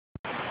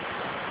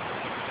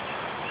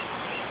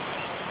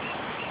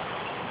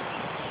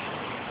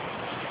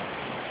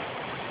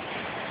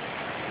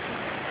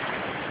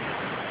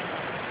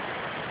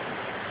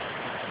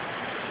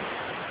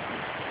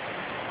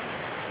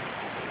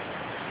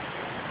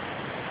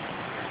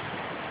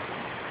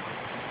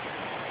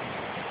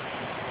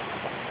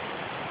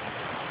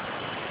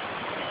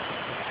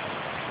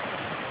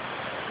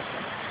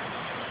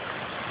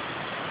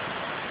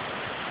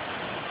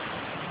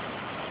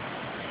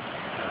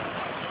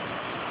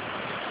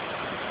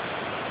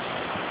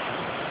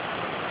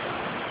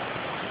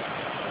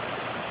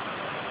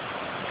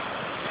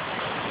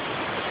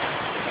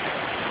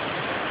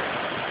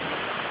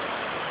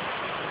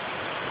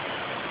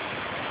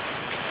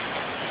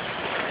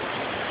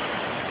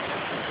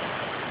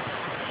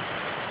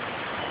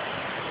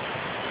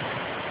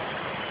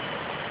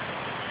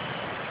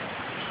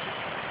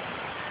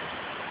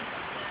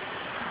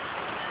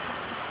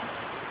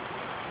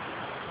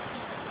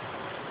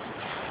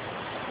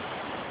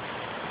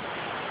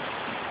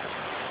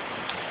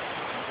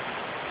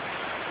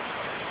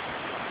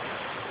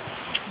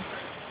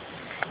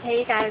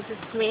Hey guys,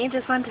 it's me.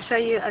 Just wanted to show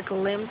you a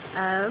glimpse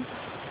of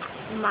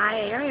my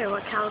area,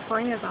 what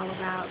California is all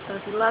about. So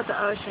if you love the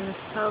ocean, it's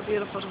so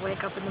beautiful to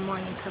wake up in the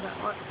morning to the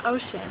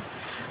ocean.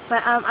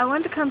 But I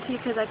wanted to come to you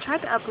because I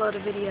tried to upload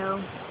a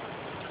video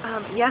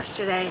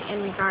yesterday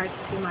in regards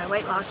to my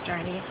weight loss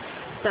journey.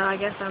 So I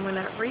guess I'm going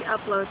to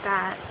re-upload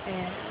that,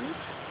 and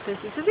this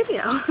is the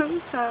video.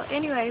 So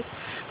anyways,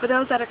 for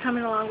those that are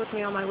coming along with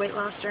me on my weight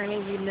loss journey,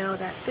 you know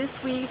that this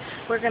week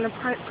we're going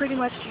to pretty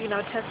much,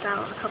 test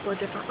out a couple of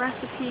different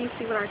recipes,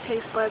 see what our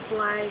taste buds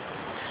like,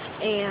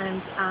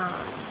 and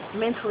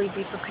mentally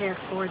be prepared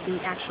for the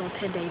actual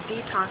 10-day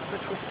detox,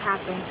 which will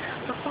happen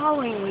the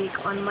following week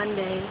on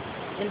Monday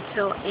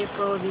until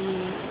April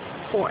the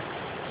 4th.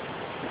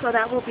 So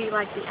that will be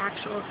like the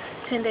actual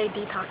 10-day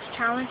detox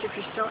challenge. If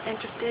you're still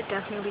interested,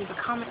 definitely leave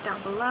a comment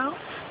down below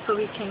so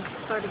we can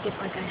sort of get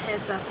like a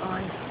heads up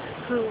on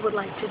who would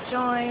like to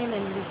join,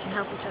 and we can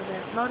help each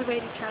other,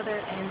 motivate each other,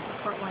 and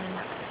support one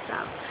another.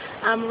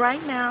 So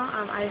right now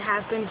I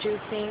have been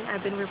juicing.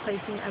 I've been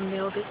replacing a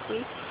meal this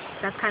week.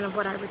 That's kind of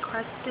what I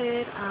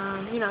requested,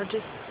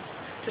 just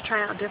to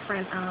try out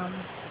different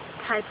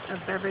types of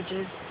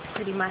beverages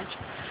pretty much.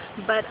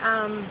 But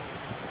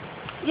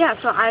yeah,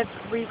 so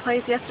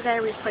yesterday I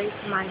replaced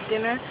my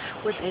dinner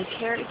with a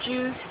carrot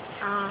juice,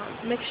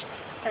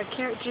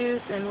 carrot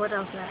juice, and what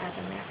else did I have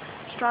in there?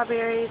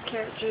 Strawberries,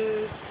 carrot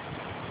juice,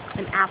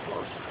 and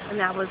apples, and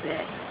that was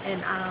it.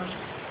 And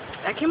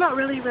that came out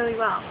really, really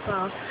well,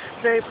 so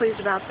very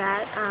pleased about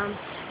that.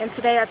 And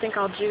today I think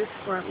I'll juice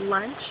for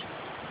lunch.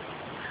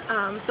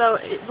 So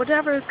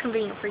whatever is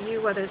convenient for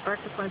you, whether it's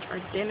breakfast, lunch, or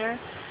dinner,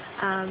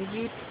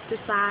 you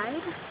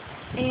decide.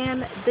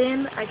 And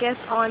then I guess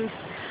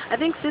I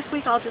think this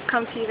week I'll just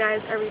come to you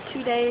guys every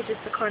 2 days just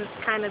to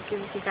kind of give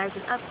you guys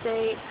an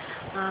update.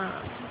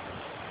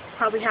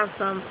 Probably have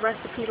some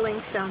recipe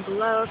links down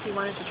below if you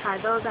wanted to try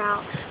those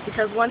out,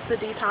 because once the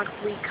detox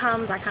week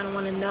comes, I kind of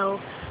want to know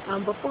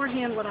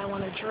beforehand what I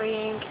want to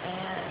drink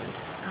and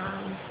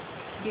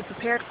be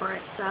prepared for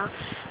it. So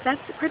that's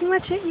pretty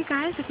much it, you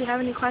guys. If you have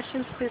any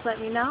questions, please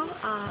let me know.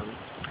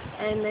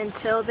 And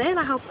until then,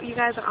 I hope you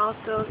guys are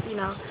also,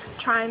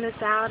 trying this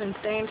out and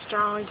staying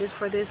strong just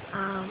for this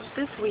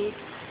week.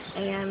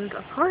 And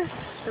of course,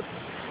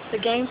 the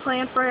game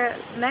plan for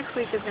next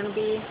week is going to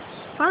be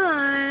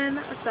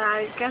fun. So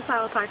I guess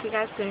I will talk to you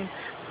guys soon.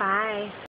 Bye.